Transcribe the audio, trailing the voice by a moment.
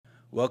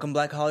Welcome,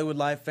 Black Hollywood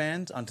Live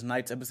fans. On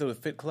tonight's episode of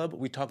Fit Club,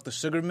 we talk the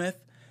sugar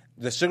myth,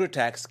 the sugar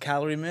tax,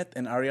 calorie myth,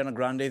 and Ariana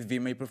Grande's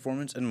VMA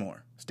performance, and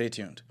more. Stay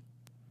tuned.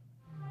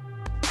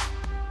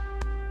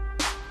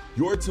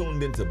 You're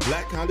tuned into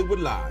Black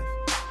Hollywood Live,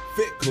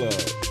 Fit Club.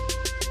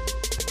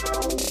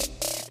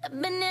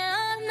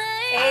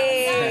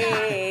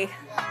 Hey,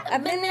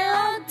 I've been here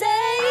all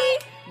day.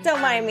 Don't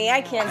mind me,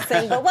 I can't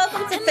sing, but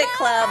welcome to Fit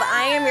Club.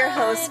 I am your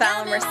host,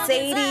 Fallon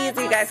Mercedes.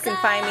 You guys can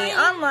find me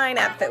online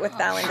at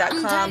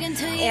fitwithfallon.com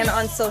and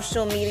on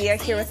social media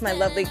here with my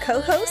lovely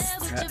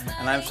co-hosts.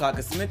 And I'm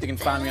Shaka Smith. You can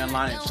find me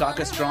online at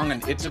Shaka Strong on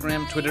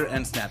Instagram, Twitter,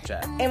 and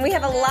Snapchat. And we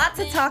have a lot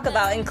to talk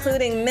about,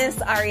 including Miss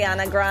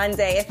Ariana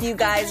Grande. If you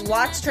guys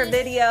watched her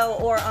video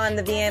or on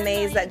the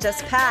VMAs that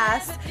just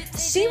passed,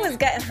 she was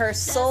getting her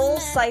soul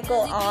cycle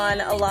on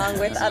along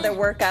with other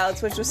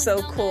workouts, which was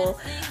so cool.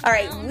 All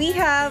right, we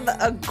have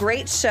a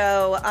great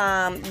show.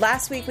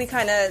 Last week we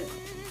kind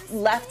of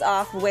left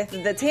off with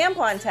the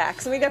tampon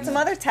tax, and we got some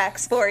other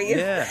tax for you.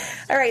 Yeah.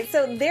 All right,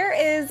 so there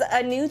is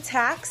a new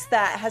tax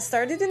that has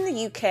started in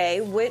the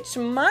UK, which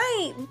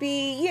might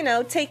be,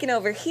 taken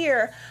over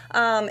here.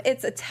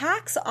 It's a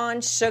tax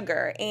on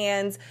sugar,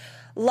 and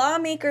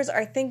lawmakers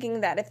are thinking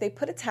that if they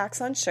put a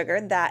tax on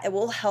sugar, that it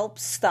will help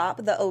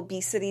stop the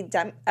obesity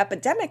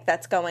epidemic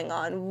that's going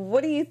on.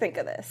 What do you think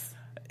of this?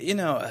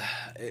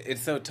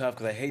 It's so tough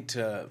because I hate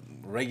to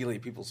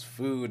regulate people's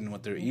food and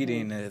what they're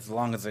eating as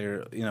long as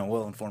they're,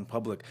 well-informed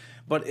public.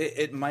 But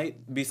it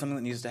might be something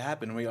that needs to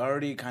happen. We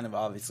already kind of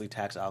obviously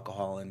tax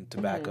alcohol and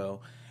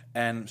tobacco.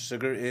 And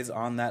sugar is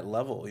on that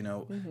level.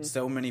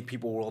 So many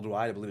people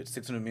worldwide, I believe it's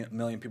 600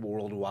 million people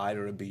worldwide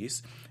are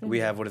obese. We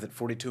have,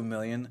 42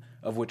 million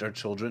of which are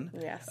children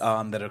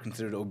that are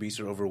considered obese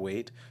or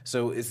overweight.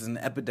 So this is an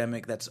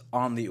epidemic that's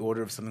on the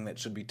order of something that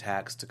should be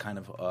taxed to kind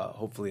of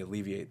hopefully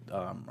alleviate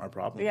our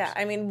problems. Yeah,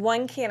 I mean,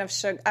 one can of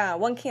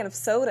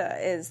soda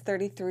is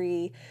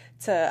 33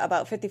 to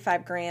about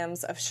 55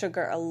 grams of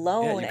sugar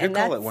alone. Yeah, you could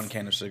call it one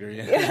can of sugar.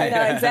 Yeah,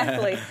 no,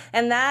 exactly.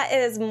 And that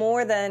is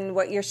more than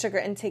what your sugar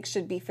intake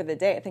should be for the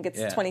day. I think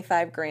it's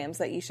 25 grams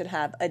that you should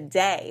have a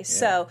day. Yeah.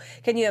 So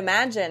can you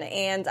imagine?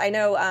 And I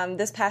know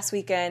this past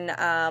weekend,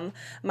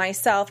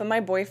 myself and my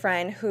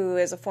boyfriend, who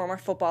is a former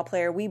football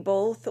player, we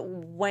both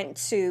went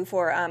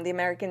for the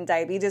American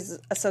Diabetes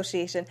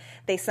Association.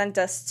 They sent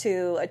us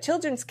to a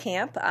children's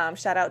camp,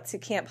 shout out to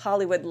Camp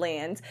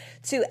Hollywoodland,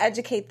 to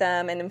educate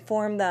them and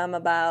inform them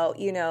about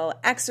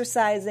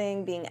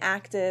exercising, being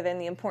active, and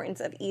the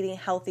importance of eating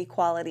healthy,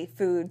 quality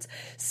foods.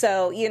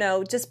 So,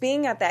 just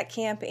being at that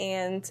camp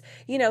and,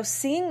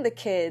 seeing the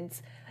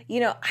kids,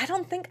 I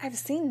don't think I've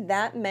seen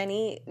that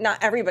many. Not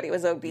everybody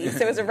was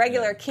obese. It was a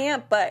regular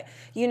camp, but,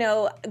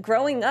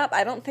 growing up,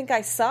 I don't think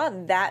I saw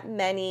that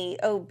many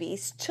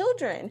obese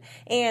children.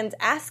 And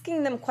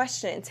asking them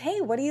questions, hey,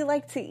 what do you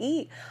like to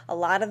eat? A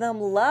lot of them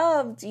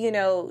loved,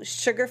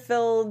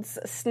 sugar-filled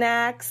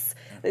snacks,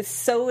 the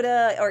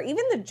soda, or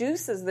even the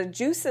juices. The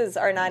juices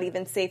are not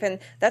even safe. And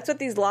that's what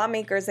these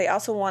lawmakers, they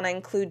also want to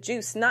include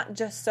juice, not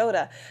just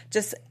soda,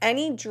 just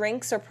any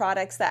drinks or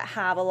products that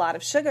have a lot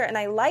of sugar. And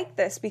I like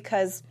this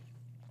because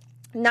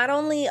not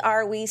only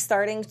are we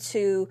starting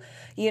to,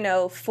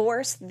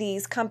 force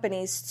these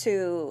companies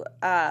to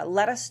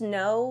let us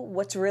know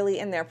what's really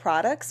in their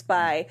products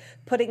by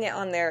putting it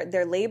on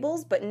their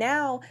labels, but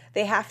now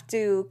they have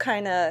to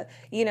kind of,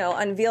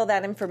 unveil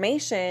that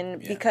information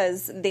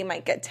because they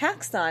might get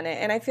taxed on it.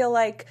 And I feel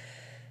like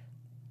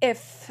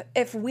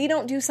if we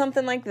don't do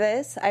something like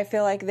this, I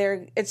feel like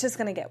it's just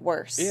going to get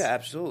worse. Yeah,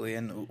 absolutely.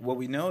 And what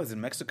we know is in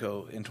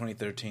Mexico in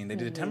 2013, they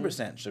did a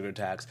 10% sugar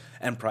tax,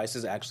 and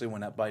prices actually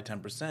went up by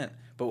 10%.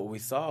 But what we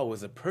saw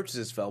was that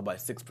purchases fell by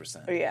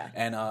 6%. Yeah.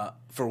 And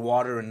for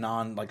water and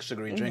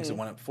non-sugary drinks, it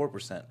went up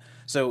 4%.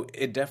 So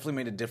it definitely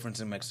made a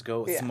difference in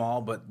Mexico. It's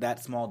small, but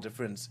that small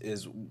difference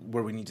is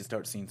where we need to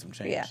start seeing some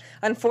change. Yeah.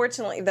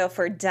 Unfortunately, though,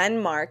 for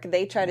Denmark,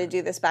 they tried to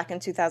do this back in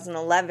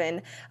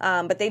 2011,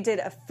 but they did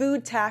a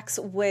food tax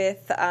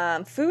with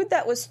food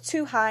that was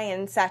too high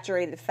in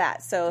saturated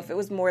fat. So if it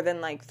was more than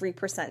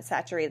 3%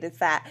 saturated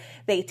fat,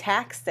 they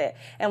taxed it.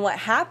 And what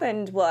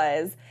happened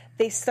was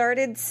they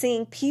started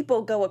seeing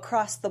people go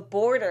across the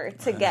border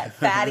to get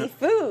fatty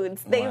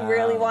foods. They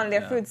really wanted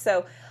their food.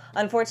 So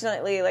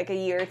unfortunately, a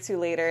year or two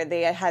later,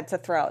 they had to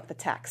throw out the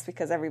tax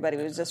because everybody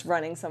was just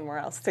running somewhere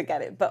else to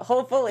get it. But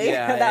hopefully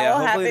that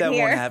will happen here. Hopefully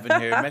that won't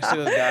happen here.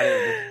 Mexico's got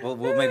it.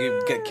 We'll maybe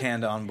get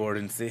Canada on board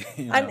and see.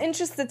 I'm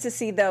interested to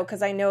see, though,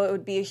 because I know it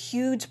would be a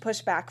huge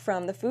pushback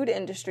from the food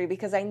industry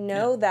because I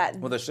know that...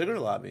 Well, the sugar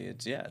lobby,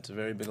 it's a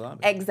very big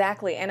lobby.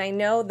 Exactly. And I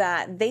know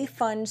that they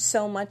fund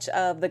so much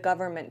of the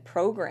government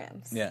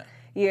programs. Yeah.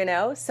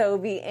 So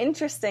it'd be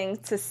interesting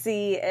to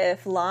see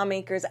if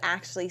lawmakers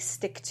actually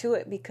stick to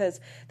it because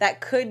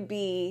that could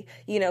be,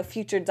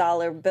 future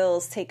dollar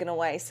bills taken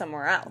away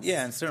somewhere else.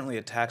 Yeah, and certainly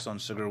a tax on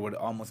sugar would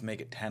almost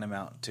make it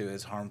tantamount to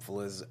as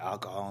harmful as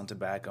alcohol and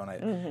tobacco.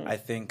 And I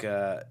think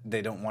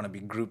they don't want to be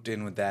grouped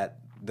in with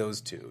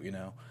those two,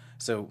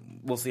 So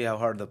we'll see how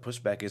hard the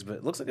pushback is, but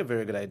it looks like a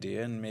very good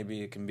idea, and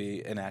maybe it can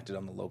be enacted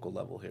on the local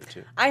level here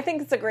too. I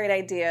think it's a great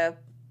idea.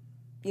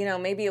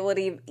 maybe it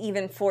would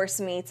even force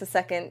me to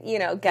second,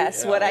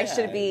 guess what I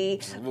should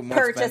be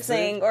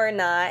purchasing expensive. or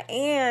not.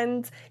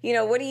 And,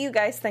 what do you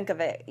guys think of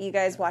it? You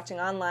guys watching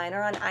online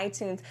or on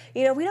iTunes?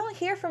 We don't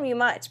hear from you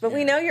much, but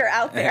we know you're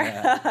out there.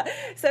 Yeah.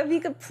 So if you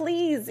could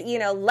please,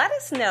 let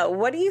us know.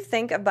 What do you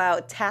think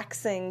about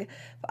taxing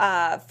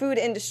food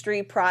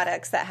industry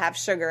products that have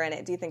sugar in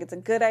it? Do you think it's a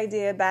good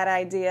idea, bad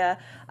idea?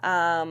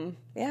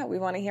 We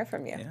want to hear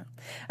from you. Yeah.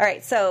 All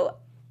right, so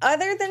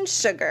other than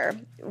sugar,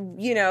 the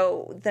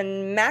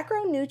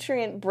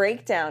macronutrient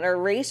breakdown or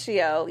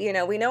ratio,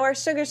 we know our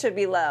sugar should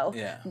be low.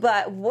 Yeah.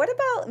 But what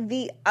about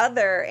the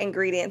other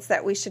ingredients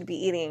that we should be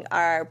eating?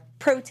 Our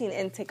protein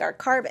intake, our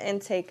carb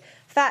intake,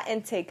 fat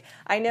intake.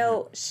 I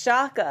know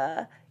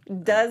Shaka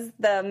does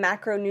the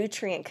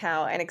macronutrient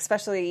count, and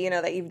especially,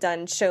 that you've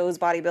done shows,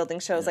 bodybuilding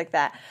shows like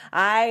that.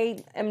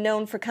 I am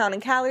known for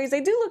counting calories. I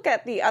do look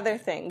at the other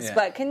things,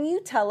 but can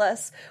you tell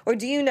us, or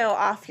do you know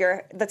off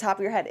the top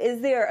of your head,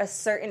 is there a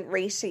certain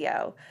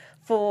ratio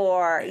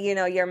for,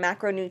 your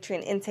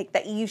macronutrient intake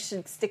that you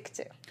should stick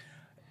to?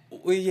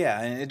 Well, yeah,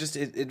 and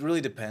it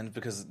really depends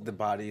because the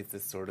body is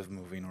this sort of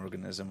moving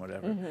organism,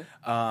 whatever.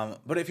 Mm-hmm.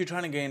 But if you're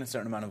trying to gain a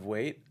certain amount of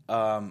weight,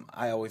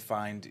 I always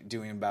find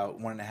doing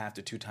about 1.5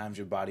 to 2 times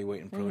your body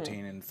weight in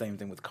protein, and same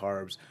thing with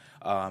carbs,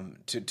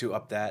 to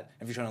up that.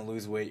 If you're trying to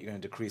lose weight, you're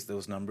going to decrease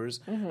those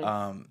numbers.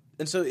 Mm-hmm.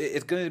 And so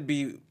it's going to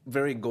be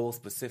very goal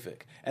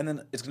specific, and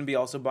then it's going to be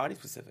also body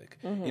specific.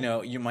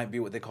 Mm-hmm. You might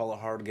be what they call a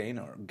hard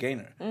gainer.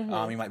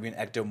 Mm-hmm. You might be an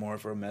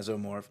ectomorph or a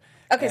mesomorph.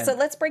 Okay, so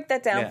let's break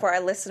that down for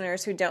our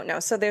listeners who don't know.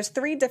 So there's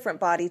 3 different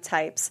body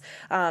types.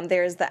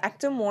 There's the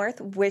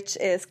ectomorph, which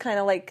is kind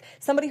of like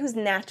somebody who's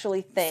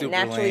naturally thin, super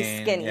naturally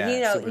lean,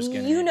 skinny. super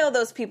skinny. You know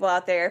those people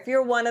out there. If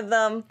you're one of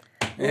them,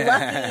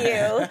 lucky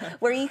you,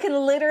 where you can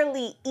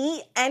literally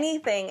eat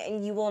anything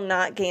and you will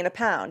not gain a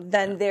pound.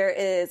 Then there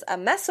is a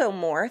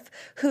mesomorph,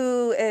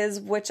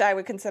 which I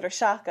would consider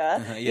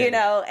Shaka,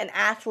 an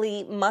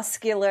athlete,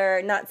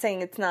 muscular, not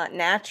saying it's not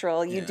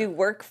natural. You do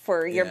work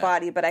for your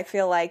body, but I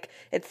feel like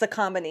it's the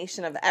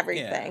combination of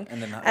everything.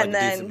 Yeah. And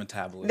then decent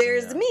metabolism.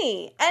 There's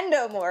me,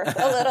 endomorph,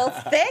 a little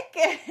thick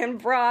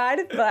and broad,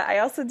 but I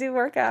also do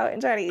work out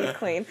and try to eat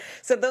clean.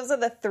 So those are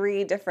the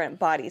 3 different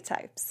body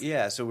types.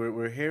 Yeah, so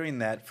we're hearing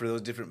that for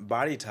those different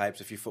body types,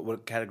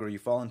 what category you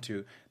fall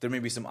into, there may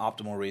be some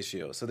optimal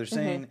ratios. So they're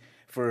saying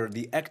for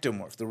the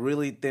ectomorph, the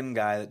really thin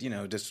guy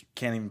that, just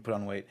can't even put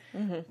on weight,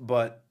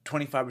 but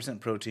 25%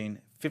 protein,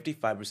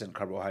 55%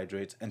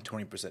 carbohydrates, and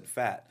 20%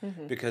 fat.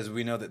 Because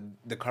we know that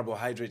the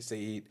carbohydrates they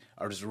eat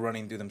are just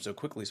running through them so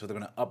quickly, so they're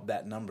going to up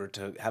that number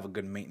to have a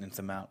good maintenance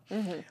amount.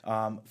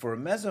 For a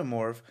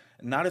mesomorph,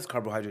 not as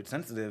carbohydrate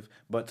sensitive,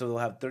 but so they'll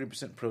have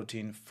 30%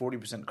 protein,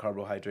 40%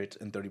 carbohydrates,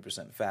 and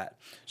 30% fat.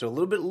 So a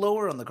little bit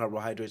lower on the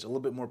carbohydrates, a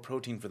little bit more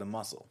protein for the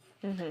muscle.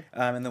 And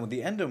then with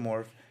the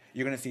endomorph,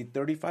 you're going to see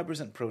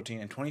 35% protein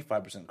and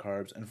 25%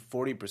 carbs and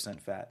 40%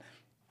 fat.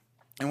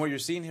 And what you're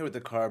seeing here with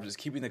the carbs is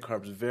keeping the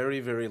carbs very,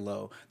 very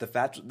low. The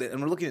fats,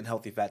 and we're looking at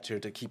healthy fats here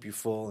to keep you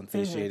full and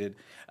satiated,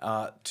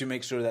 to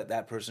make sure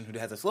that person who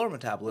has a slower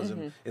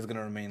metabolism is going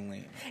to remain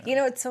lean.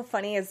 What's so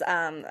funny is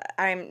I'm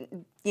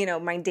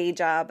my day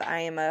job, I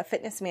am a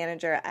fitness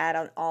manager at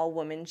an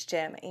all-women's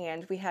gym,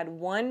 and we had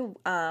one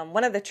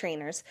of the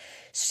trainers,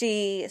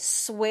 she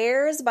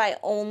swears by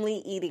only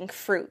eating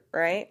fruit,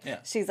 right? Yeah.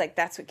 She's like,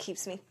 that's what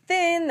keeps me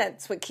thin,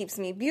 that's what keeps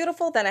me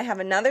beautiful. Then I have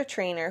another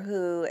trainer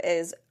who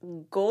is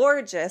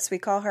gorgeous. We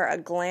call her a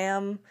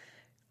glamma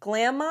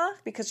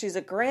because she's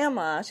a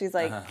grandma. She's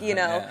like,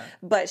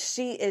 but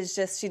she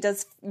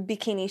does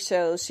bikini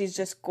shows. She's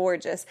just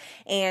gorgeous.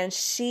 And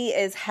she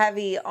is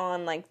heavy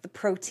on like the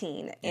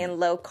protein and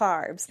low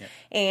carbs. Yeah.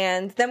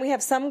 And then we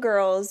have some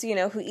girls,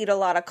 who eat a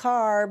lot of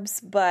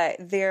carbs, but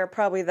they're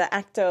probably the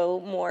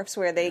ectomorphs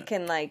where they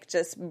can like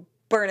just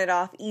burn it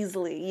off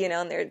easily,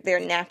 and they're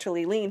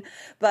naturally lean.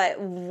 But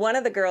one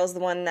of the girls, the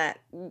one that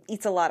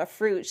eats a lot of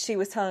fruit, she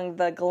was telling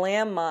the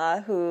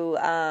glamma who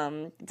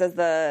does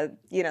the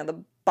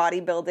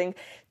bodybuilding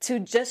to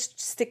just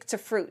stick to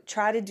fruit.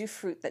 Try to do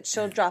fruit that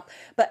she'll drop.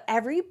 But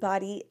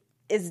everybody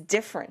is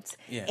different.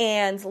 Yeah.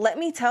 And let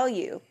me tell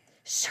you,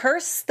 her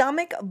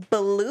stomach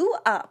blew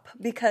up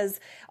because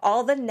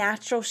all the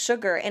natural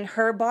sugar in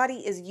her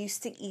body is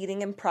used to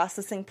eating and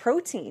processing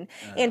protein.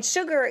 And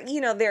sugar,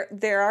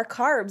 there are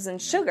carbs in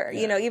sugar,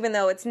 even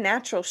though it's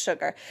natural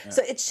sugar. Yeah.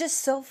 So it's just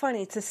so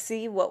funny to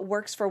see what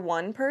works for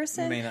one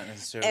person may not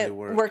necessarily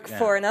work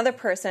for another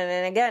person.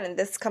 And again,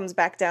 this comes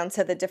back down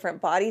to the different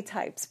body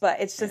types,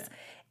 but it's just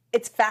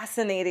it's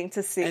fascinating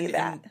to see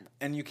that.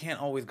 And you can't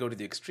always go to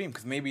the extreme,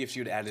 because maybe if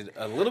you'd added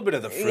a little bit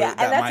of the fruit, and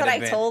that's what I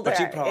told her. But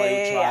she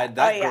probably tried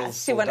that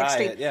girl's she went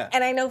diet. Extreme. Yeah.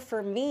 And I know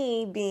for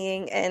me,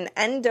 being an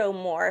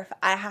endomorph,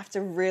 I have to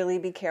really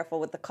be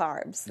careful with the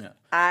carbs. Yeah.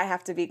 I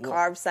have to be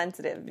carb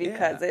sensitive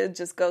because it would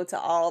just go to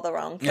all the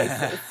wrong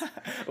places.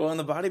 Well, in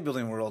the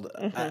bodybuilding world,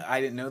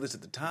 I didn't know this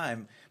at the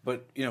time,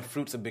 but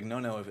fruit's a big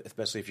no-no,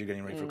 especially if you're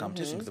getting ready for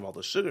competition because of all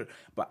the sugar.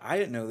 But I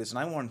didn't know this, and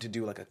I wanted to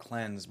do like a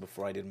cleanse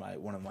before I did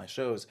one of my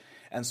shows,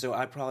 and so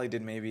I probably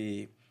did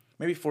maybe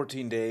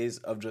 14 days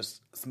of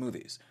just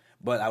smoothies.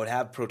 But I would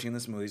have protein in the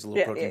smoothies, a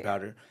little protein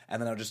powder,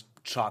 and then I would just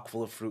chock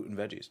full of fruit and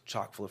veggies.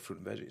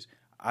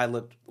 I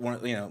looked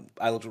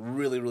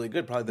really, really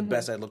good, probably the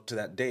best I looked to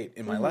that date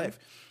in my life.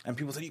 And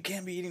people said, you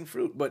can't be eating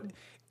fruit, but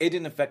it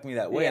didn't affect me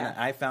that way. And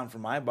I found for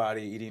my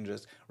body, eating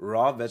just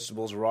raw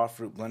vegetables, raw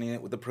fruit, blending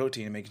it with the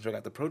protein and making sure I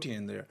got the protein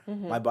in there,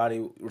 my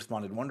body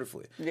responded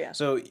wonderfully. Yeah.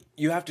 So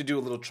you have to do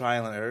a little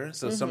trial and error.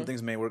 So some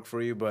things may work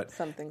for you, but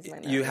some things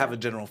might not, you have a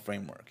general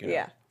framework. You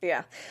know?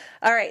 Yeah.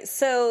 All right.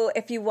 So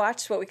if you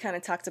watched what we kind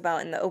of talked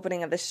about in the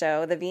opening of the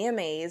show, the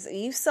VMAs,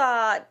 you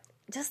saw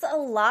just a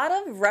lot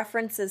of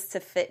references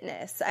to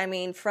fitness. I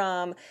mean,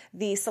 from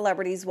the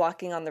celebrities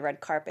walking on the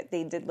red carpet,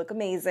 they did look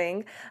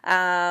amazing.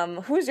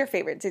 Who's your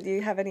favorite? Did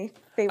you have any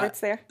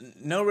favorites there?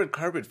 No red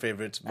carpet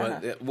favorites,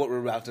 but what we're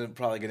about to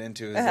probably get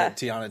into is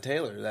Teyana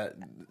Taylor. That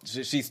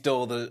she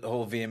stole the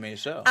whole VMA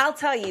show. I'll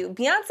tell you,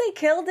 Beyonce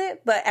killed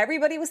it, but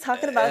everybody was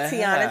talking about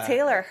Teyana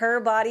Taylor. Her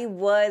body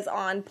was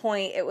on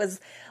point. It was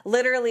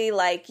literally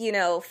like,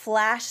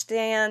 flash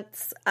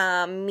dance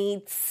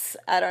meets,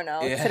 I don't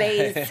know,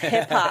 today's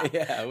hip hop.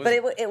 But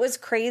it was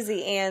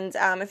crazy. And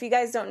if you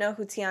guys don't know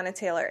who Teyana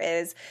Taylor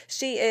is,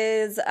 she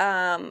is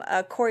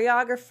a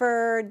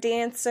choreographer,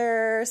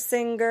 dancer,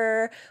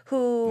 singer,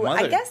 who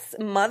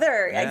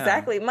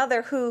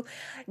mother, who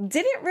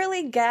didn't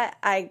really get,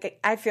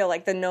 I feel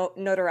like, the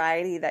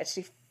notoriety that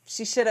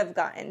she should have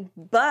gotten.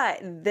 But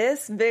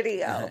this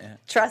video,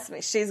 trust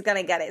me, she's going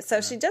to get it.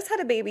 So she just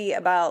had a baby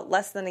about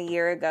less than a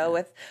year ago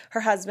with her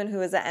husband, who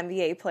is an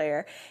NBA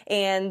player.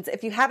 And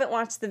if you haven't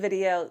watched the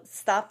video,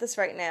 stop this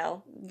right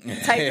now.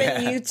 Type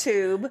in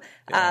YouTube,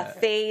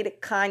 Fade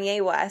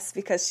Kanye West,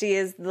 because she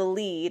is the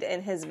lead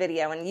in his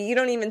video. And you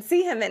don't even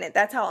see him in it.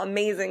 That's how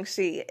amazing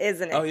she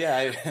is in it. Oh,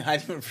 yeah. I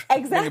didn't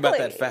think about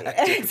that fact.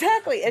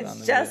 Exactly.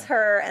 It's just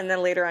her. And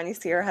then later on, you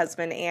see her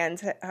husband and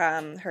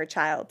her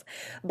child.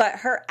 But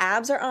her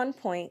abs are on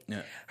point.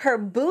 Yeah. Her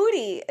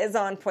booty is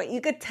on point.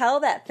 You could tell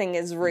that thing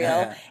is real.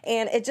 Yeah.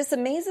 And it just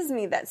amazes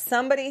me that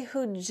somebody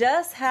who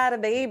just had a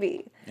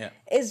baby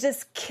is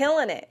just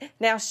killing it.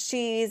 Now,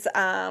 she's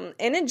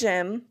in a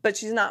gym, but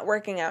she's not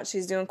working out.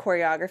 She's doing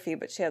choreography,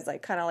 but she has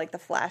kind of the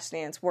flash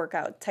dance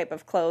workout type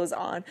of clothes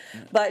on.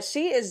 Yeah. But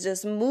she is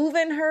just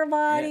moving her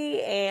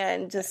body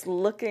and just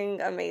looking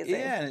amazing.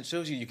 Yeah, and it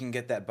shows you can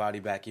get that body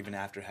back even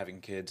after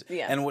having kids.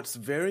 Yeah. And what's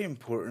very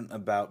important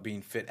about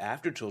being fit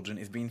after children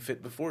is being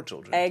fit before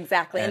children.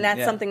 Exactly, and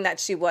that's something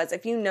that she was.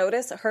 If you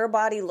notice, her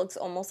body looks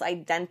almost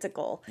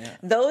identical. Yeah.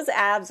 Those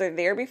abs are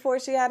there before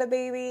she had a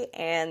baby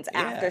and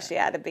after she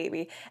had a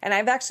baby. And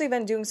I've actually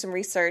been doing some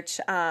research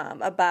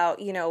about,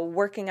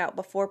 working out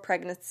before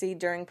pregnancy,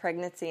 during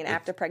pregnancy, and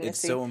after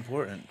pregnancy. It's so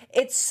important.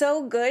 It's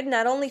so good,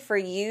 not only for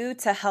you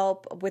to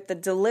help with the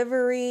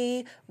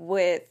delivery,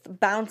 with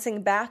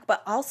bouncing back,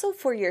 but also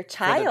for your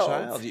child.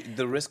 For the child.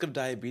 The risk of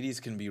diabetes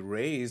can be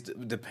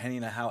raised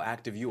depending on how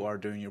active you are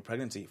during your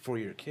pregnancy for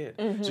your kid.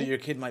 Mm-hmm. So your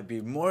kid might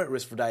be more at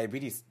risk for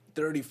diabetes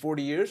 30,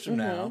 40 years from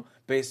now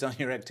based on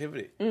your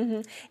activity.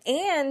 Mm-hmm.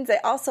 And it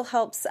also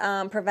helps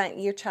prevent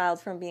your child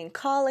from being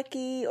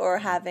colicky or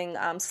having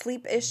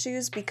sleep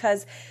issues,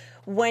 because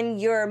when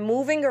you're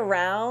moving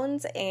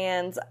around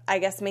and I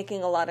guess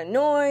making a lot of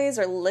noise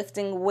or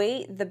lifting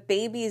weight, the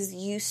baby is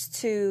used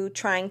to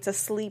trying to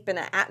sleep in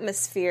an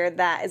atmosphere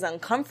that is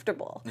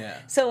uncomfortable. Yeah.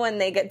 So when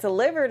they get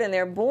delivered and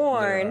they're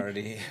born,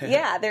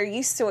 they're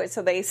used to it,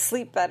 so they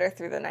sleep better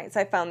through the night. So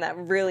I found that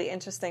really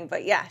interesting.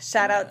 But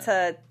shout out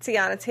to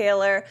Teyana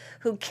Taylor,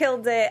 who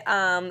killed it.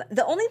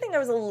 The only thing I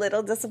was a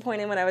little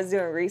disappointed when I was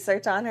doing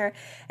research on her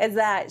is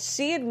that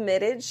she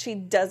admitted she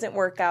doesn't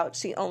work out,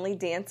 she only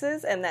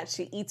dances, and that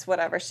she eats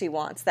whatever she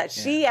wants, that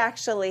she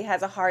actually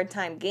has a hard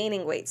time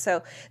gaining weight.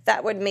 So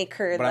that would make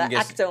her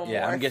ectomorph.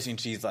 Yeah, I'm guessing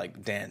she's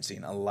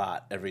dancing a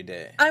lot every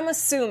day. I'm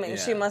assuming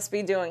she must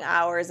be doing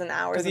hours and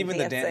hours of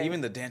dancing.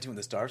 Even the Dancing with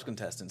the Stars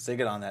contestants, they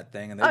get on that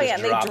thing and they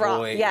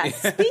drop weight. Yeah,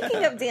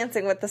 speaking of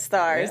Dancing with the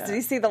Stars, did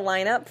you see the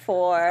lineup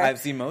for... I've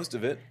seen most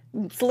of it.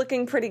 It's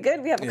looking pretty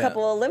good. We have a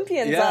couple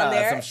Olympians on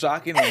there. Some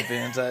shocking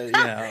Olympians.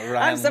 Ryan,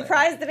 I'm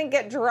surprised they didn't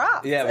get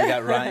dropped. Yeah, we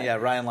got Ryan. Yeah,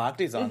 Ryan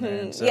Lochte's on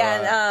there. And so,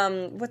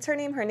 and what's her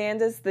name?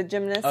 Hernandez, the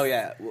gymnast. Oh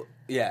yeah.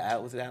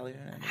 Was it Ali?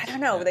 I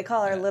don't know. They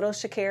call her Little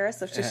Shakira,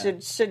 so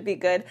she should be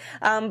good.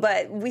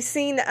 But we've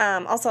seen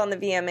also on the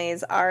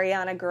VMAs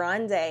Ariana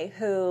Grande,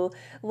 who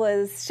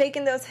was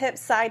shaking those hips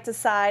side to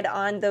side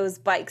on those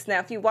bikes. Now,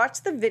 if you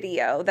watch the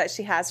video that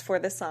she has for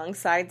the song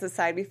Side to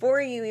Side,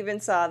 before you even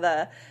saw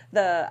the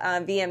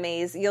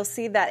VMAs, you'll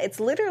see that it's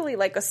literally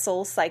like a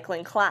soul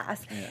cycling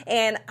class. Yeah.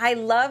 And I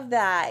love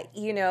that,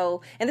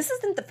 and this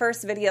isn't the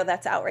first video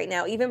that's out right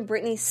now. Even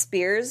Britney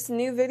Spears'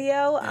 new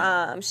video,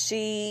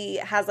 she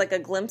has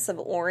a glimpse of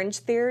Orange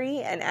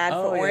Theory, an ad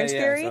for Orange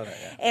Theory. I saw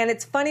that, And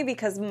it's funny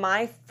because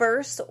my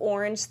first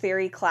Orange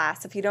Theory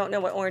class, if you don't know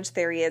what Orange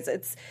Theory is,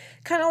 it's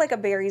kind of like a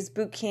Barry's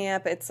boot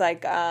camp. It's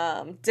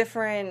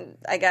different,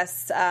 I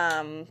guess,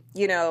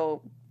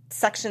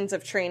 sections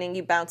of training.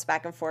 You bounce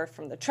back and forth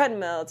from the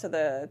treadmill to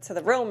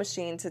the row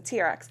machine to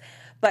TRX.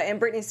 But in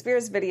Britney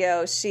Spears'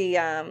 video, she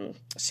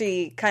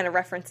kind of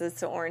references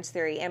to Orange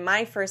Theory. And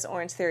my first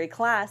Orange Theory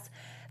class,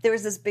 there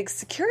was this big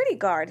security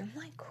guard. I'm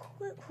like,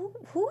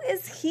 who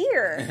is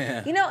here?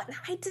 Yeah. You know,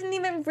 I didn't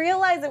even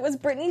realize it was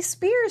Britney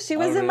Spears. She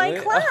was in my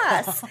really?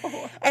 class.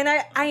 And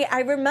I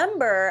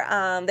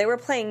remember they were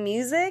playing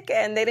music,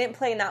 and they didn't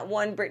play not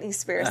one Britney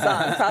Spears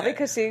song, probably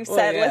because she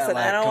said, yeah, listen,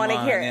 like, I don't want to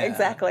come hear on, it. yeah.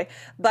 Exactly.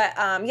 But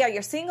yeah,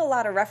 you're seeing a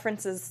lot of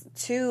references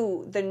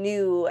to the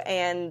new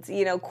and,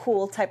 you know,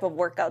 cool type of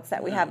workouts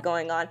that we have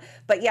going on.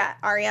 But yeah,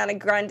 Ariana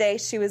Grande,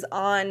 she was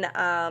on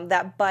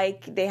that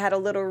bike. They had a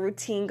little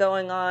routine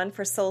going on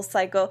for Soul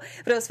Cycle.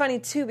 But it was funny,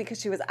 too, because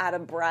she was out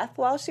of breath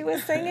while she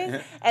was singing.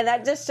 And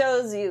that just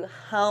shows you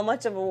how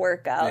much of a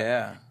workout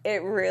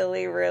it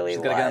really, really She's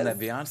was. got to get on that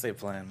Beyonce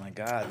plan. My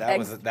God,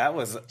 that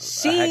was a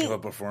heck of a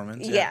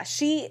performance. Yeah,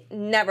 she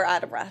never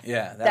out of breath.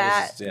 Yeah,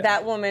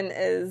 that woman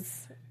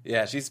is...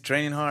 Yeah, she's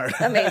training hard.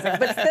 Amazing.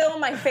 But still,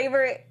 my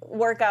favorite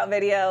workout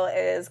video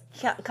is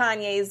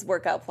Kanye's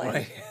workout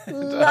plan. Right.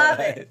 Love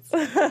it.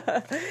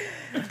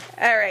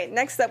 All right.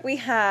 Next up, we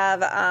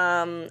have,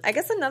 I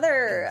guess,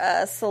 another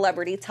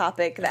celebrity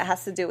topic that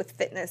has to do with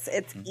fitness.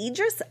 It's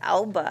Idris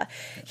Elba.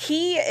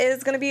 He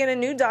is going to be in a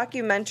new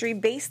documentary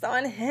based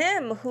on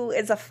him, who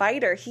is a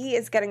fighter. He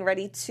is getting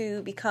ready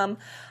to become,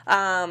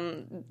 a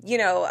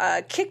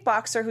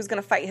kickboxer who's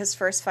going to fight his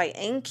first fight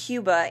in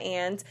Cuba.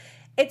 And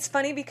it's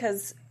funny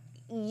because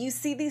you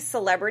see these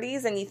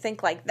celebrities and you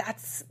think like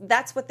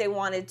that's what they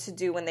wanted to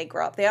do when they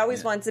grow up. They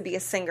always wanted to be a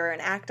singer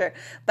and actor.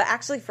 But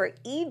actually for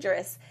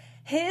Idris,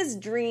 his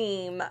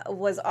dream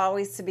was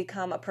always to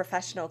become a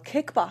professional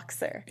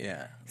kickboxer.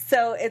 Yeah.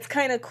 So it's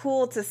kind of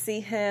cool to see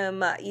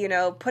him,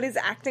 put his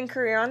acting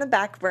career on the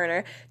back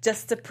burner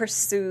just to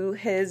pursue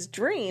his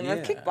dream of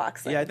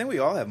kickboxing. Yeah, I think we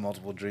all have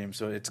multiple dreams,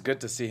 so it's good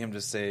to see him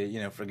just say,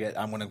 forget,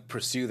 I'm going to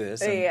pursue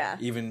this, and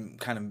even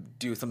kind of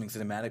do something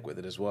cinematic with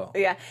it as well.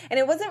 Yeah, and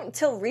it wasn't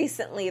until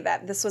recently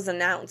that this was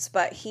announced,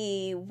 but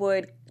he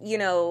would,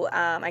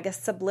 I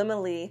guess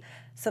subliminally.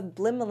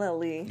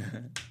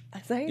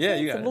 Yeah,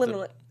 you got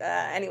it.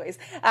 Anyways,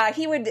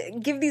 he would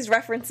give these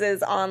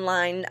references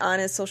online on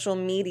his social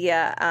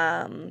media,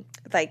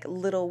 like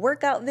little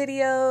workout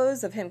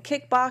videos of him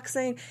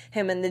kickboxing,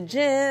 him in the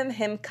gym,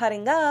 him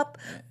cutting up,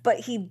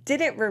 but he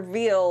didn't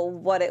reveal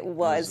what it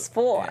was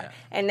for. Yeah.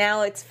 And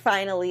now it's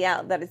finally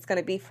out that it's going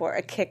to be for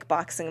a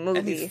kickboxing movie.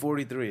 And he's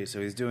 43,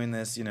 so he's doing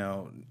this,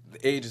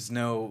 age is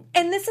no...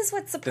 And this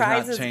said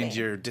surprises me. Does not change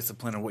your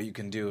discipline or what you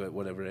can do at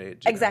whatever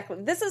age. Exactly.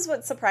 This is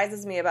what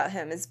surprises me about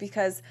him is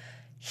because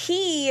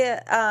he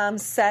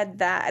said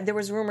that there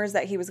was rumors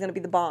that he was going to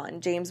be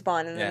James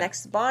Bond in the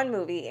next Bond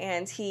movie,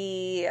 and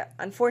he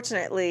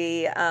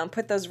unfortunately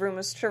put those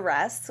rumors to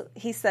rest.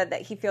 He said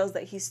that he feels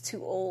that he's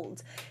too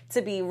old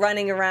to be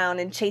running around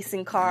and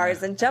chasing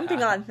cars and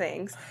jumping on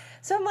things.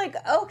 So I'm like,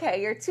 okay,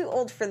 you're too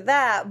old for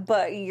that,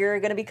 but you're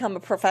going to become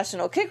a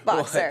professional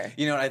kickboxer.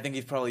 Well, I think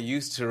he's probably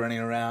used to running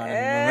around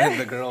and winning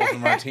the girls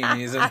and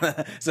martinis,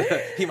 and so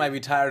he might be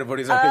tired of what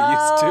he's already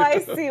used to. I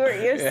see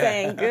what you're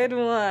saying. Good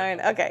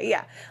one. Okay,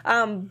 yeah.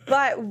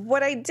 But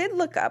what I did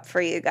look up for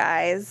you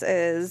guys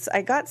is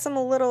I got a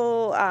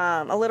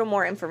little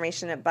more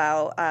information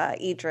about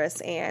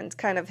Idris and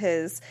kind of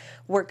his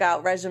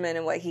workout regimen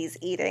and what he's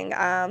eating.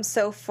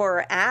 So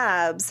for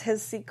abs,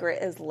 his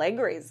secret is leg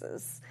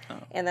raises.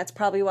 And that's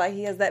probably why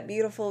he has that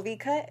beautiful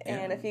V-cut. Yeah.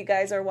 And if you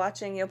guys are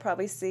watching, you'll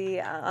probably see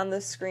on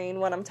the screen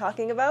what I'm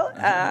talking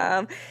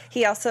about.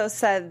 He also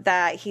said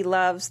that he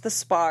loves the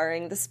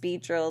sparring, the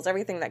speed drills,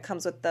 everything that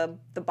comes with the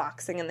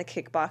boxing and the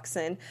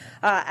kickboxing.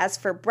 As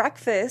for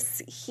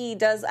breakfast, he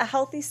does a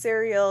healthy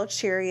cereal,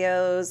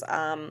 Cheerios.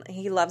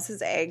 He loves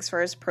his eggs for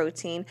his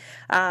protein.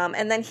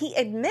 And then he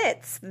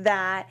admits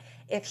that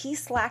if he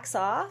slacks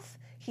off,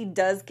 he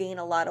does gain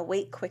a lot of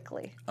weight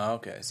quickly.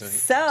 Okay,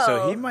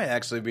 so he might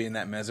actually be in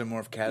that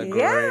mesomorph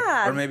category,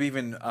 or maybe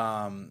even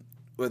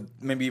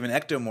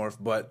ectomorph,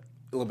 but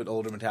a little bit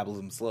older,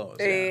 metabolism slows.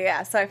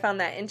 Yeah, so I found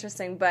that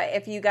interesting. But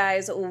if you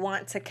guys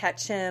want to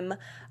catch him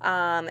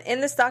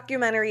in this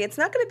documentary, it's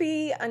not going to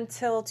be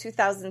until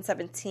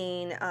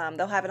 2017.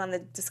 They'll have it on the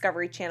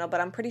Discovery Channel,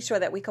 but I'm pretty sure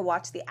that we could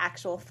watch the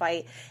actual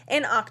fight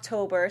in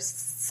October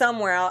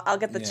somewhere. I'll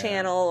get the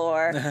channel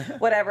or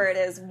whatever it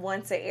is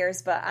once it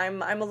airs. But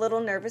I'm a little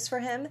nervous for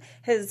him.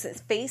 His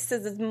face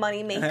is his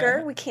money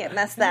maker. We can't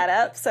mess that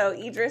up. So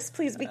Idris,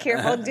 please be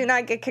careful. Do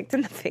not get kicked in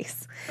the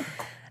face.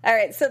 All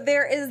right, so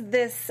there is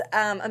this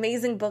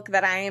amazing book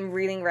that I am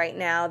reading right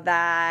now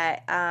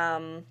that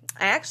I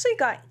actually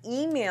got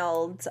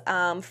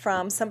emailed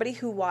from somebody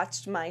who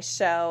watched my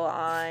show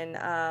on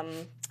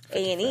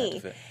A&E,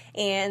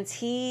 and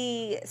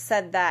he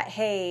said that,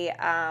 hey,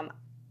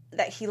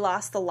 that he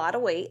lost a lot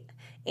of weight,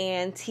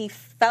 and he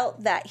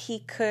felt that he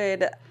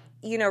could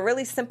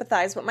really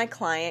sympathize with my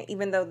client,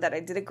 even though that I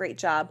did a great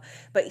job.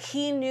 But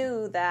he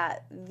knew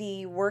that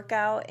the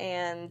workout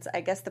and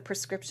I guess the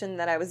prescription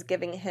that I was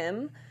giving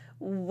him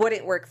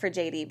wouldn't work for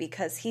JD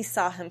because he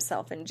saw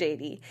himself in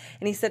JD.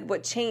 And he said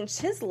what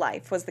changed his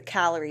life was the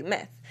calorie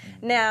myth.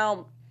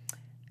 Now,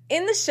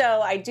 in the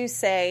show, I do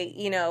say,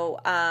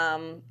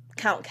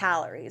 count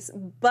calories,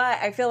 but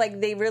I feel like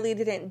they really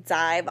didn't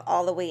dive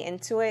all the way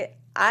into it.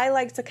 I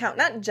like to count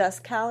not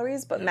just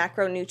calories, but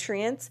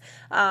macronutrients.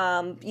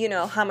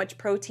 How much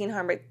protein,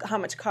 how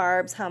much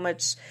carbs, how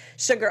much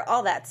sugar,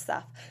 all that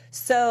stuff.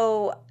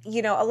 So,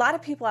 a lot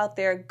of people out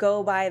there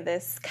go by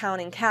this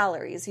counting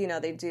calories.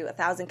 They do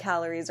 1,000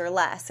 calories or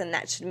less, and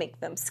that should make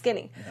them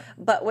skinny. Yeah.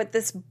 But what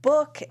this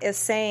book is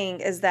saying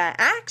is that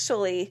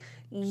actually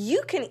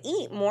you can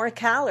eat more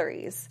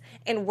calories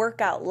and work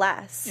out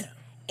less. Yeah.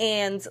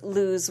 And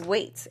lose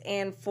weight.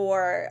 And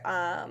for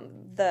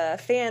the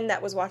fan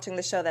that was watching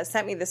the show that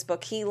sent me this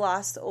book, he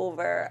lost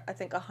over, I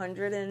think,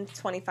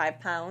 125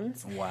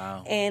 pounds.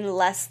 Wow. In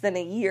less than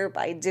a year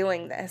by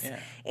doing this. Yeah.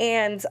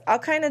 And I'll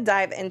kind of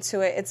dive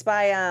into it. It's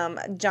by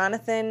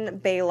Jonathan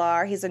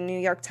Bailar. He's a New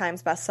York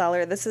Times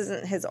bestseller. This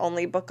isn't his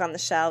only book on the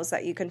shelves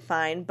that you can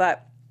find,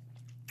 but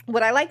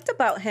what I liked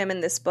about him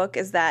in this book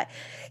is that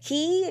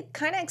he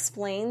kind of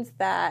explains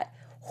that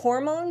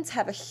hormones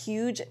have a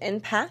huge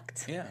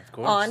impact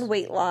on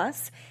weight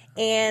loss,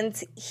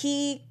 and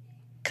he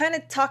kind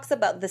of talks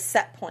about the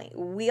set point.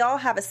 We all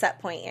have a set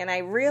point, and I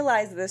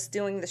realized this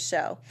doing the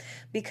show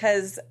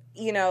because,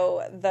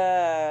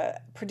 the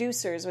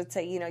producers would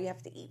say, you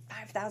have to eat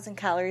 5,000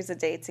 calories a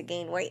day to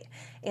gain weight.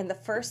 In the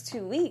first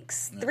 2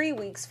 weeks, 3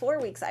 weeks,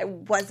 4 weeks, I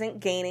wasn't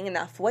gaining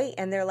enough weight,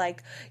 and they're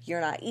like,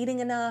 you're not eating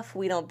enough.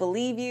 We don't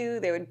believe you.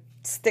 They would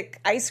stick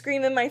ice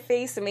cream in my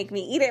face and make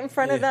me eat it in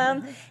front of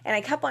them. And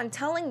I kept on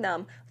telling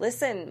them,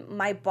 listen,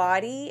 my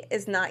body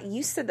is not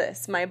used to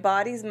this. My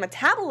body's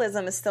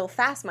metabolism is still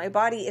fast. My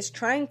body is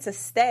trying to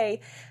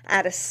stay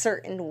at a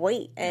certain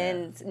weight.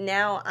 And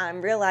now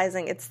I'm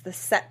realizing it's the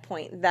set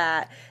point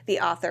that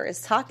the author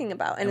is talking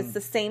about. And it's the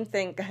same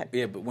thing. Go ahead.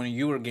 Yeah, but when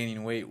you were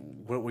gaining weight,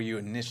 what were you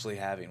initially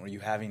having? Were you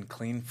having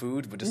clean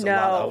food with just a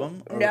lot of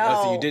them? Or,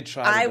 no. So you did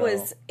try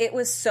to It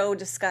was so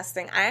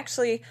disgusting.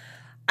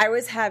 I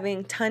was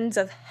having tons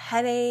of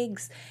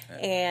headaches,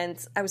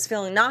 and I was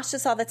feeling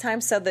nauseous all the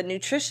time. So the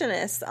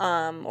nutritionist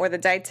or the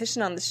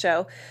dietitian on the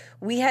show,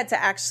 we had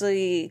to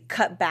actually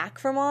cut back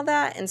from all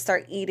that and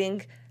start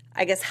eating,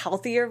 I guess,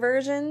 healthier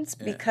versions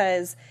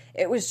because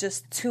it was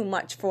just too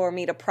much for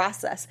me to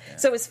process. Yeah.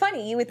 So it was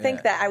funny. You would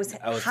think that I was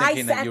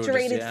high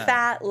saturated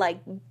fat,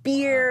 like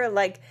beer,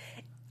 like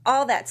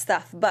all that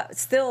stuff, but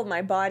still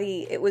my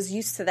body, it was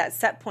used to that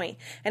set point.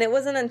 And it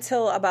wasn't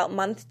until about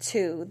month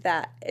 2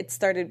 that it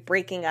started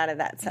breaking out of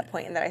that set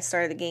point and that I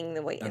started gaining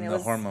the weight. And the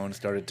hormones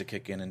started to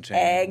kick in and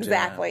change.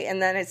 Exactly. And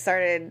then it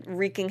started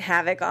wreaking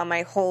havoc on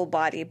my whole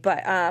body.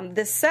 But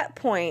this set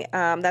point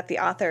that the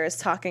author is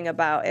talking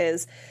about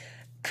is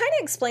kind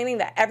of explaining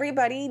that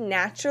everybody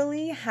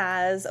naturally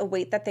has a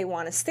weight that they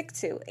want to stick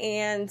to.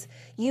 And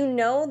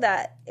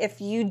that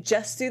if you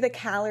just do the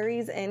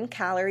calories in,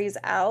 calories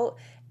out,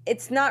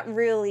 it's not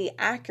really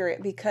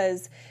accurate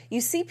because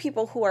you see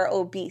people who are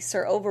obese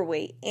or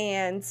overweight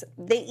and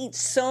they eat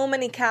so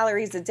many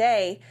calories a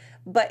day.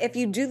 But if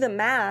you do the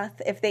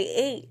math, if they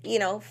ate,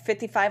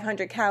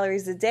 5,500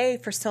 calories a day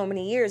for so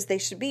many years, they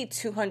should be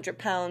 200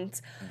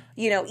 pounds,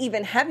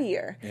 even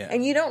heavier. Yeah.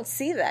 And you don't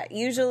see that.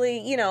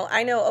 Usually,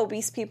 I know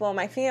obese people in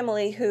my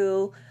family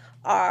who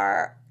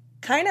are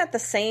kind of at the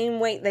same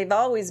weight they've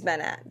always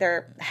been at.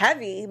 They're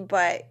heavy,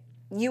 but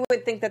you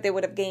would think that they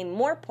would have gained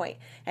more point.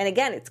 And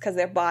again, it's because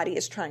their body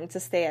is trying to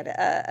stay at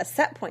a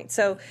set point.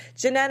 So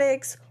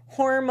genetics,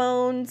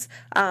 hormones,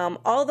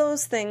 all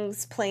those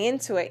things play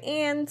into it.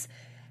 And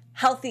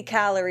healthy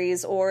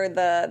calories or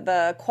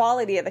the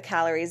quality of the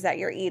calories that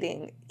you're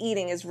eating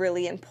is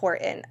really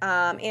important.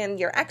 And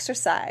your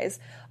exercise,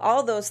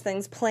 all those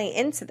things play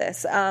into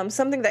this.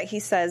 Something that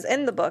he says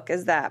in the book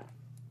is that,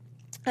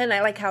 and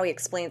I like how he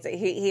explains it.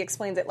 He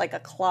explains it like a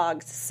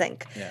clogged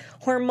sink. Yeah.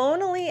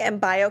 Hormonally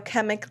and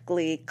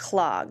biochemically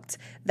clogged.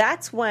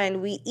 That's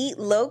when we eat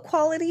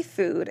low-quality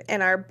food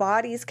and our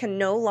bodies can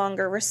no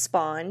longer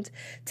respond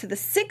to the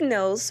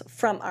signals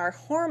from our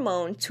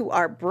hormone to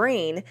our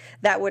brain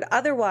that would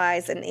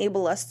otherwise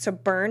enable us to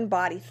burn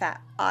body fat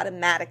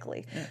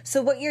automatically. Yeah.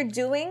 So what you're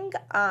doing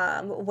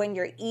when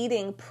you're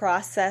eating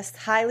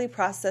highly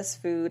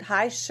processed food,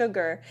 high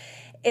sugar,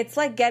 it's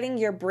like getting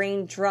your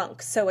brain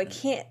drunk. So it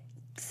can't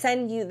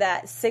send you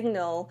that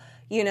signal,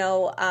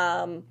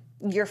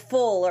 you're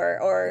full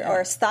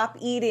or stop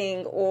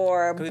eating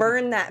or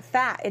burn that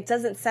fat. It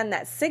doesn't send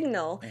that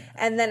signal,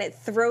 and then it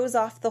throws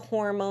off the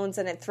hormones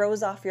and it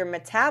throws off your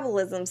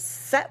metabolism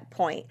set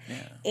point,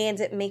 and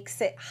it makes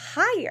it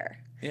higher.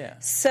 Yeah.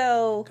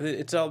 So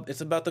it's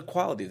about the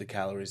quality of the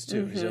calories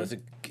too.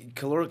 Mm-hmm.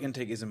 Caloric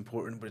intake is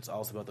important, but it's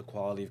also about the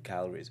quality of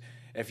calories.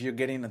 If you're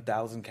getting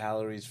 1,000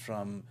 calories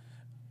from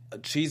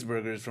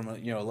cheeseburgers from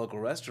a local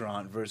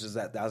restaurant versus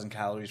that 1,000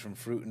 calories from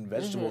fruit and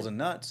vegetables and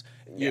nuts,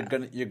 your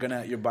body's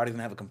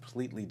gonna have a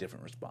completely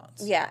different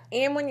response. Yeah,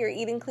 and when you're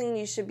eating clean,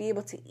 you should be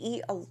able to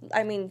eat.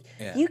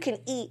 You can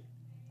eat,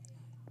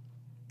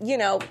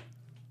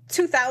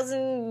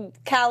 2,000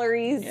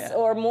 calories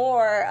or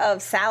more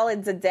of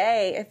salads a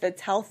day if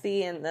it's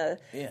healthy and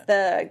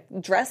the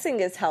dressing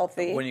is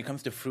healthy. When it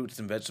comes to fruits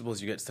and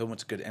vegetables, you get so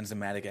much good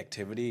enzymatic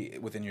activity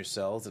within your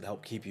cells that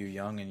help keep you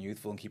young and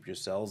youthful and keep your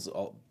cells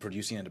all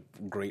producing at a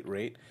great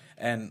rate.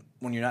 And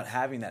when you're not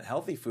having that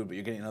healthy food, but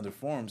you're getting in other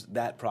forms,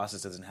 that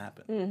process doesn't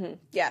happen. Mm-hmm.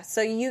 Yeah,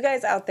 so you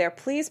guys out there,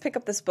 please pick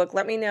up this book.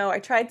 Let me know. I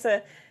tried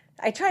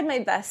my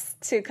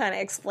best to kind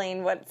of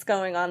explain what's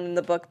going on in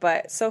the book,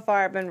 but so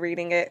far I've been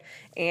reading it,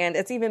 and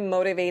it's even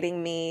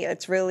motivating me.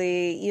 It's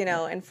really,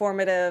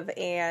 informative.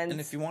 And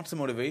if you want some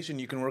motivation,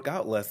 you can work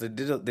out less. They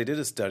did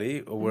a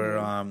study where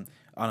on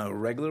a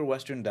regular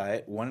Western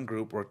diet, one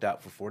group worked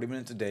out for 40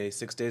 minutes a day,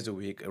 6 days a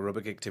week,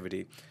 aerobic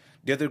activity.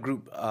 The other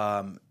group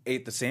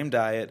ate the same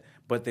diet,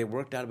 but they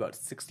worked out about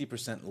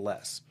 60%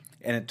 less.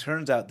 And it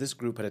turns out this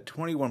group had a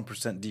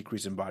 21%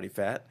 decrease in body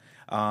fat,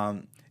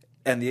 and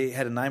they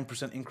had a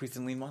 9% increase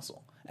in lean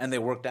muscle. And they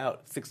worked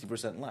out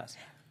 60% less.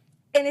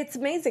 And it's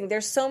amazing.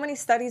 There's so many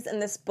studies in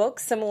this book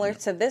similar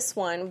to this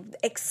one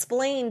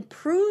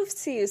prove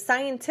to you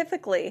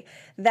scientifically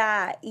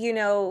that,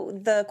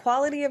 the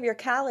quality of your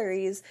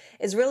calories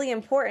is really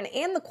important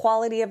and the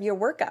quality of your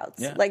workouts.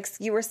 Yeah. Like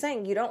you were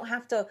saying, you don't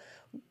have to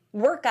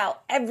work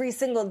out every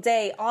single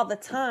day all the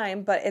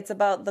time, but it's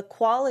about the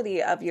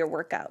quality of your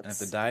workouts. And if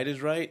the diet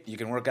is right, you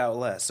can work out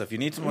less. So if you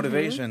need some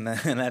motivation,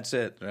 then that's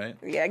it, right?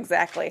 Yeah,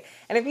 exactly.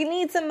 And if you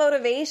need some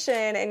motivation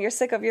and you're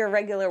sick of your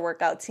regular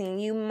workout team,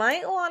 you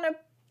might want to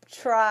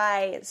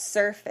try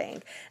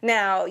surfing.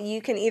 Now,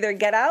 you can either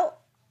get out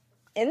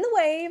in the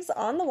waves,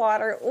 on the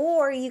water,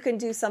 or you can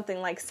do something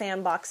like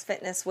Sandbox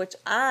Fitness, which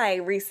I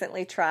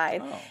recently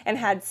tried and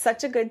had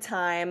such a good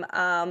time.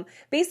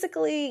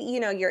 Basically,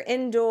 you're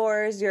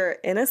indoors, you're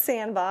in a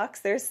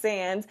sandbox, there's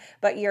sand,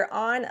 but you're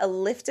on a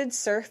lifted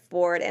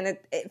surfboard, and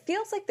it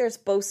feels like there's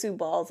Bosu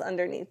balls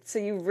underneath. So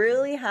you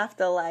really have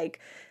to,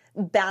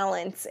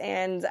 balance.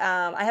 And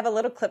I have a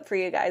little clip for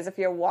you guys. If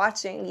you're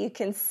watching, you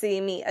can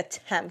see me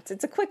attempt.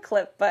 It's a quick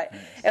clip, but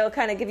it'll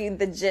kind of give you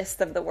the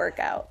gist of the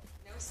workout.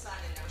 No sun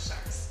and no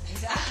sharks.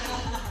 Exactly.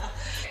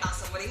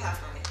 Awesome. What do you have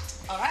for me?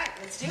 All right,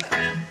 let's do it.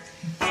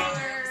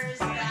 Shoulders,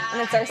 back.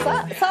 And it's our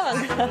song. That's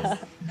right.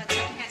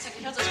 Hands up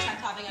your heels. Let's try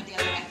popping up the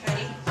other way.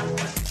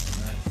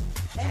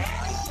 Ready?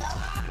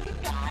 You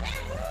got it.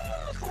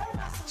 Core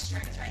muscle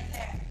strength right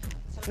there.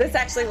 So This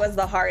actually was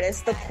the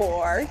hardest, the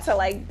core,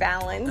 to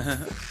balance. there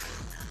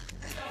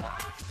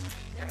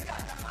we go.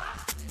 Jump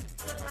off.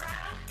 Flip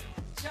around.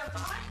 Jump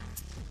on.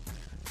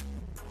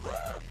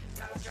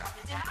 Drop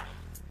it down.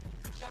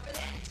 Jump it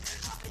in.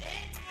 Pop it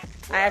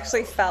in. I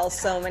actually fell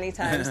so many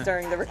times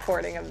during the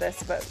recording of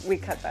this, but we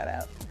cut that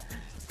out.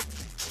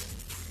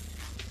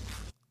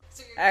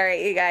 All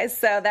right, you guys.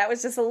 So that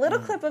was just a little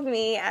clip of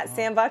me at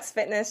Sandbox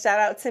Fitness. Shout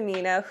out to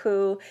Mina,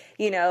 who,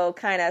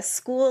 kind of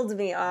schooled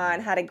me on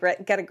how to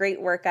get a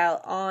great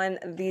workout on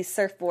these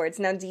surfboards.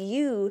 Now, do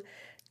you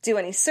do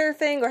any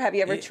surfing, or have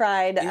you ever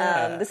tried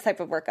this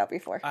type of workout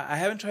before? I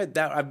haven't tried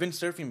that. I've been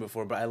surfing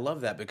before, but I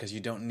love that because you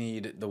don't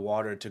need the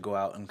water to go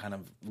out and kind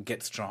of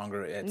get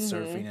stronger at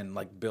surfing and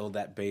build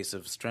that base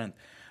of strength.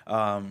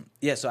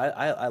 So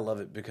I love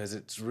it because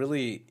it's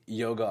really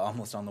yoga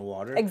almost on the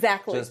water.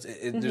 Exactly.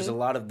 There's a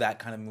lot of that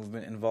kind of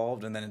movement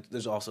involved, and then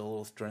there's also a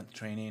little strength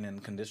training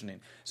and conditioning.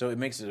 So it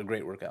makes it a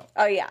great workout.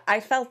 Oh, yeah. I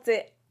felt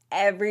it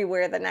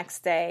everywhere the next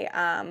day,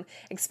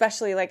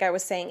 especially like I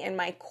was saying in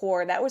my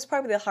core. That was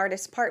probably the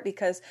hardest part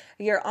because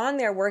you're on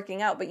there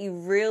working out, but you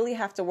really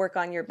have to work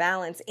on your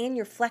balance, and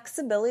your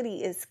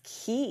flexibility is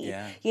key.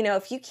 Yeah.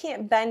 If you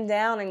can't bend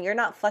down and you're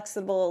not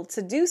flexible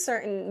to do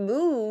certain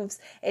moves,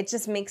 it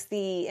just makes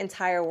the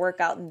entire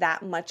workout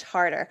that much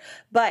harder.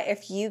 But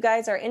if you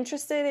guys are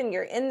interested and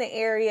you're in the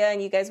area and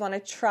you guys want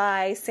to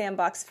try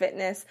Sandbox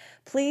Fitness,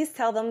 please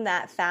tell them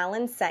that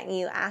Fallon sent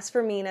you. Ask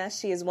for Mina.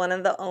 She is one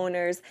of the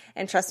owners,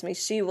 and trust me,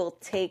 she will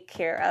take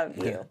care of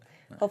you.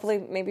 Nice.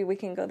 Hopefully, maybe we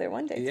can go there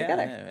one day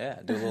together. Yeah,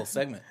 do a little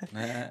segment.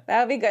 That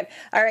would be good.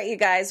 All right, you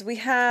guys, we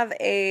have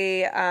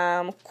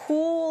a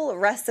cool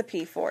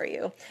recipe for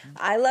you.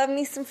 I love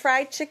me some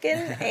fried chicken,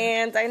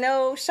 and I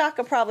know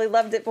Shaka probably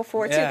loved it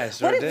before too. Yeah, I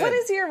sure did. What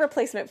is your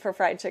replacement for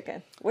fried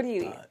chicken? What do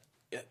you eat?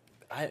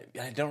 I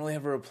don't really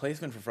have a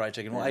replacement for fried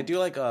chicken. Well, I do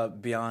like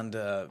Beyond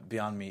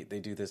Meat. They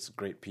do this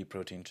great pea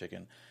protein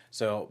chicken.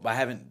 So I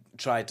haven't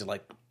tried to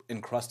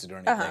encrust it or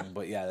anything,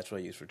 but yeah, that's what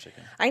I use for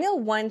chicken. I know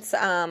once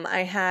I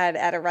had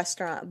at a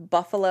restaurant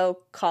buffalo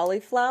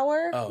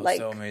cauliflower. Oh,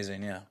 so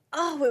amazing, yeah.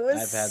 Oh, it was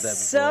I've had that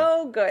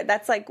so good.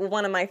 That's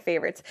one of my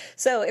favorites.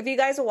 So if you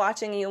guys are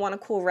watching and you want a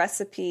cool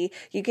recipe,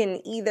 you can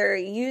either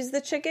use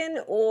the chicken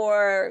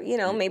or,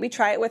 maybe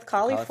try it with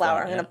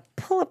cauliflower. I'm going to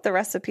pull up the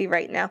recipe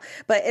right now.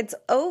 But it's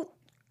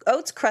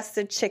oats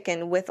crusted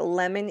chicken with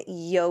lemon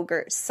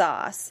yogurt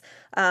sauce.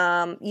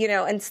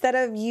 Instead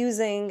of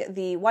using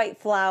the white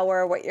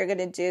flour, what you're going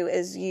to do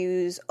is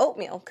use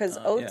oatmeal because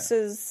oats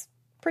is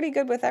pretty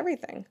good with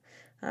everything.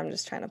 I'm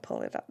just trying to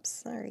pull it up.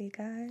 Sorry,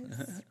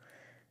 guys.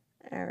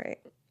 All right.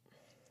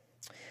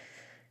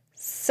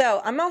 So So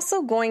I'm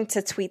also going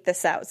to tweet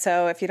this out.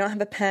 So if you don't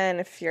have a pen,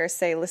 if you're,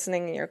 say,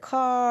 listening in your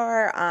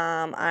car,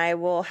 I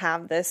will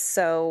have this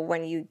so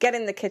when you get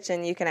in the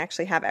kitchen, you can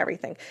actually have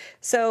everything.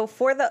 So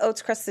for the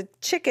oats crusted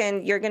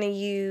chicken, you're going to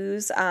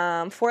use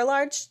 4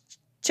 large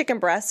chicken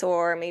breasts,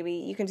 or maybe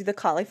you can do the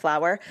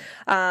cauliflower,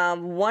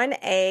 1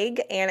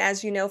 egg, and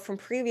as you know from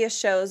previous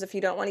shows, if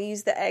you don't want to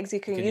use the eggs, you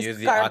can use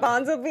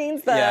garbanzo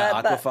beans,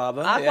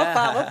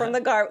 aquafaba from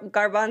the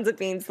garbanzo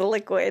beans, the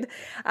liquid.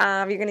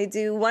 You're going to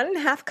do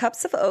 1.5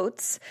 cups of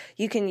oats.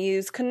 You can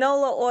use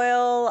canola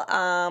oil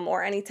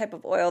or any type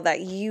of oil that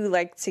you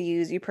like to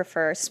use. You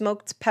prefer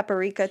smoked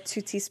paprika,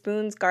 2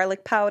 teaspoons,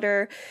 garlic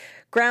powder,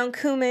 ground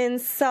cumin,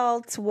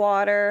 salt,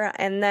 water,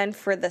 and then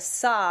for the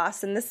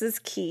sauce, and this is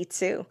key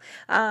too,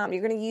 you're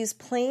going to use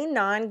plain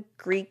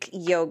non-Greek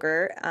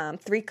yogurt,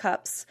 3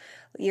 cups.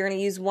 You're going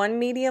to use 1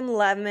 medium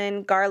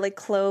lemon, garlic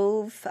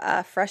clove,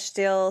 fresh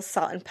dill,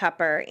 salt, and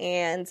pepper,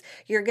 and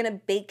you're going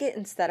to bake it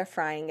instead of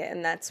frying it,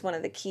 and that's one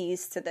of the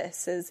keys to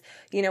this is,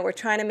 you know, we're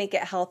trying to make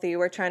it healthy.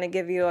 We're trying to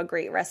give you a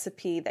great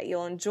recipe that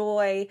you'll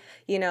enjoy,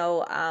 you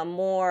know,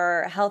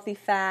 more healthy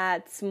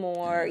fats,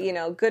 more, you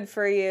know, good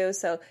for you.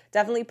 So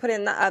definitely put it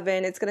in the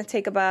oven. It's going to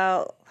take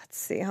about, let's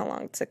see how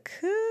long to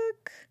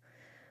cook,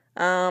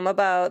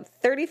 about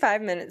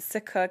 35 minutes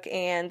to cook,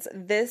 and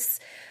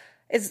this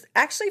is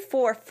actually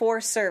for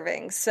 4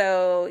 servings.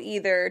 So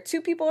either 2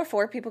 people or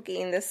 4 people can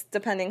eat this,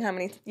 depending how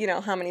many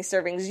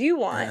servings you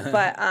want.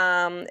 But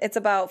it's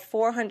about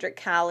 400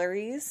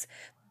 calories.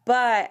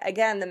 But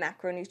again, the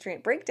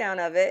macronutrient breakdown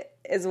of it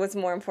is what's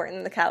more important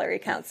than the calorie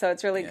count. So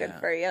it's really good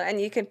for you. And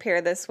you can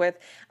pair this with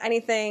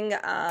anything,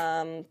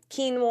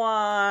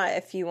 quinoa,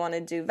 if you want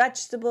to do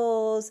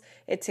vegetables.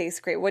 It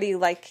tastes great. What do you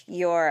like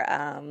your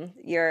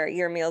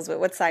meals with?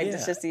 What side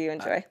dishes do you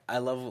enjoy? I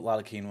love a lot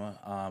of quinoa.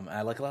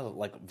 I like a lot of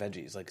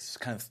veggies, like it's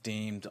kind of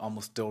steamed,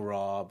 almost still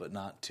raw, but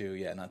not too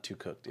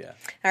cooked. Yeah.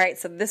 All right,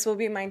 so this will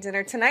be my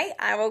dinner tonight.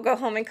 I will go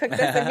home and cook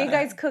this. If you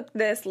guys cook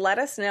this, let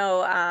us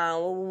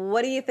know.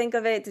 What do you think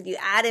of it? Did you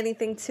add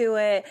anything to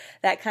it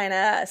that kind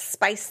of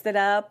spiced it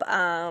up?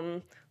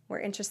 We're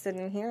interested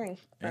in hearing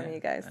from you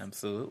guys.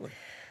 Absolutely.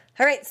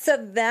 All right, so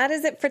that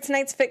is it for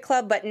tonight's Fit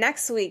Club. But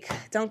next week,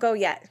 don't go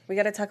yet. We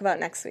got to talk about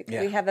next week.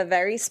 Yeah. We have a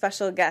very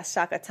special guest.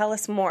 Shaka, tell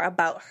us more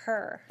about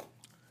her.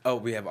 Oh,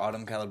 we have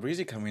Autumn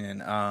Calabrese coming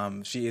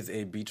in. She is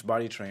a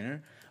Beachbody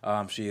trainer.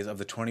 She is of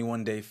the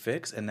 21-Day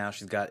Fix, and now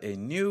she's got a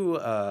new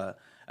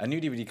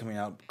DVD coming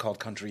out called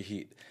Country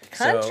Heat.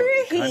 Country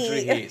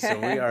Heat. So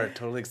we are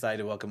totally excited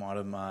to welcome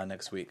Autumn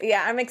next week.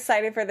 Yeah, I'm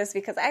excited for this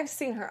because I've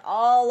seen her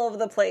all over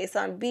the place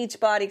on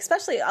Beachbody.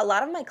 Especially a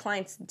lot of my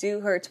clients do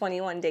her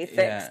 21-Day Fix.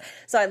 Yeah.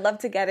 So I'd love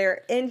to get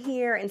her in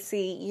here and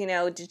see, you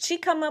know, did she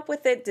come up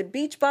with it? Did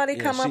Beachbody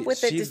come up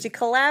with it? Did she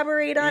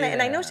collaborate on it?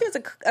 And I know she has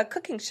a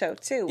cooking show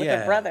too with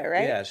her brother,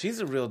 right? Yeah, she's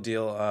a real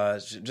deal.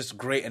 Just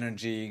great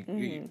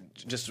energy,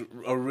 just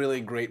a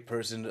really great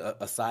person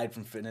aside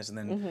from fitness, and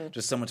then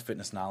just so much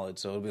fitness knowledge.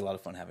 So it'll be a lot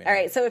of fun having her. All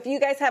right, so if you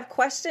guys have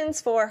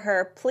questions for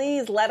her,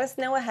 please let us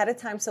know ahead of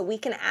time so we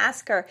can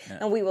ask her,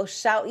 and we will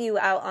shout you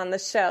out on the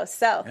show.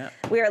 So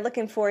we are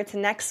looking forward to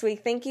next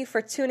week. Thank you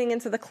for tuning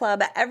into the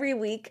club every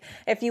week.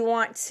 If you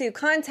want to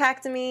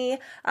contact me,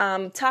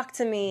 talk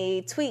to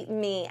me, tweet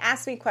me,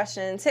 ask me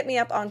questions, hit me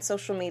up on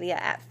social media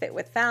at Fit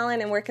with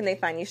Fallon. And where can they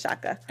find you,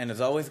 Shaka? And as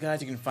always,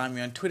 guys, you can find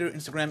me on Twitter,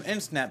 Instagram, and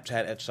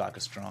Snapchat at Shaka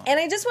Strong. And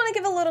I just want to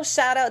give a little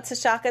shout out to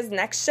Shaka's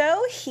next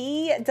show.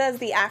 He does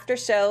the after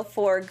show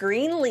for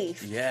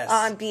Greenleaf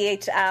on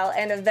BHL,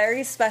 and a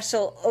very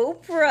special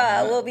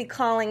Oprah will be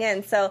calling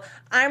in. So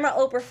I'm an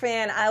Oprah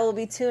fan. I will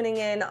be tuning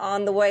in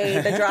on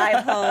the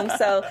drive home.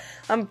 So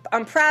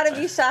I'm proud of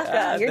you,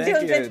 Shaka. You're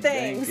doing good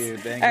things.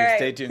 Thank you. All right.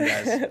 Stay tuned,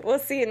 guys. We'll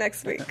see you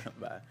next week.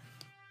 Bye.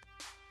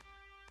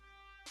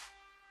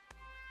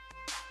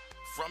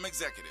 From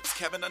executives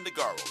Kevin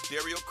Undergaro,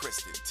 Dario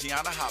Kristen,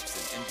 Tiana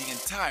Hobson, and the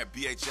entire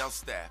BHL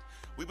staff,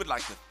 we would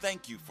like to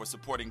thank you for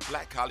supporting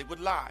Black Hollywood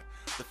Live,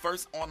 the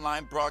first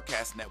online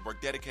broadcast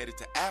network dedicated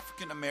to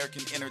African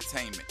American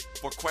entertainment.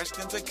 For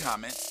questions and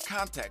comments,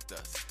 contact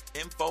us.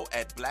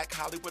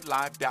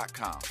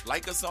 info@blackhollywoodlive.com.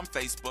 Like us on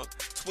Facebook,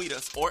 tweet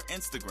us, or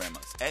Instagram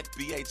us at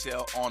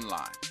BHL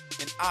Online.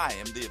 And I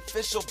am the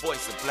official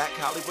voice of Black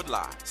Hollywood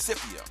Live,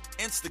 Scipio.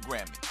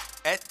 Instagram me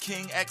at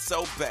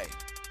KingXOBay.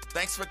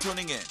 Thanks for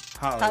tuning in.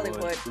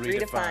 Hollywood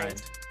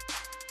Redefined.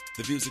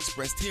 The views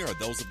expressed here are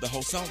those of the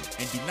host only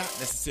and do not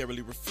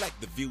necessarily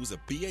reflect the views of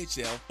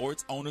BHL or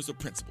its owners or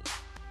principals.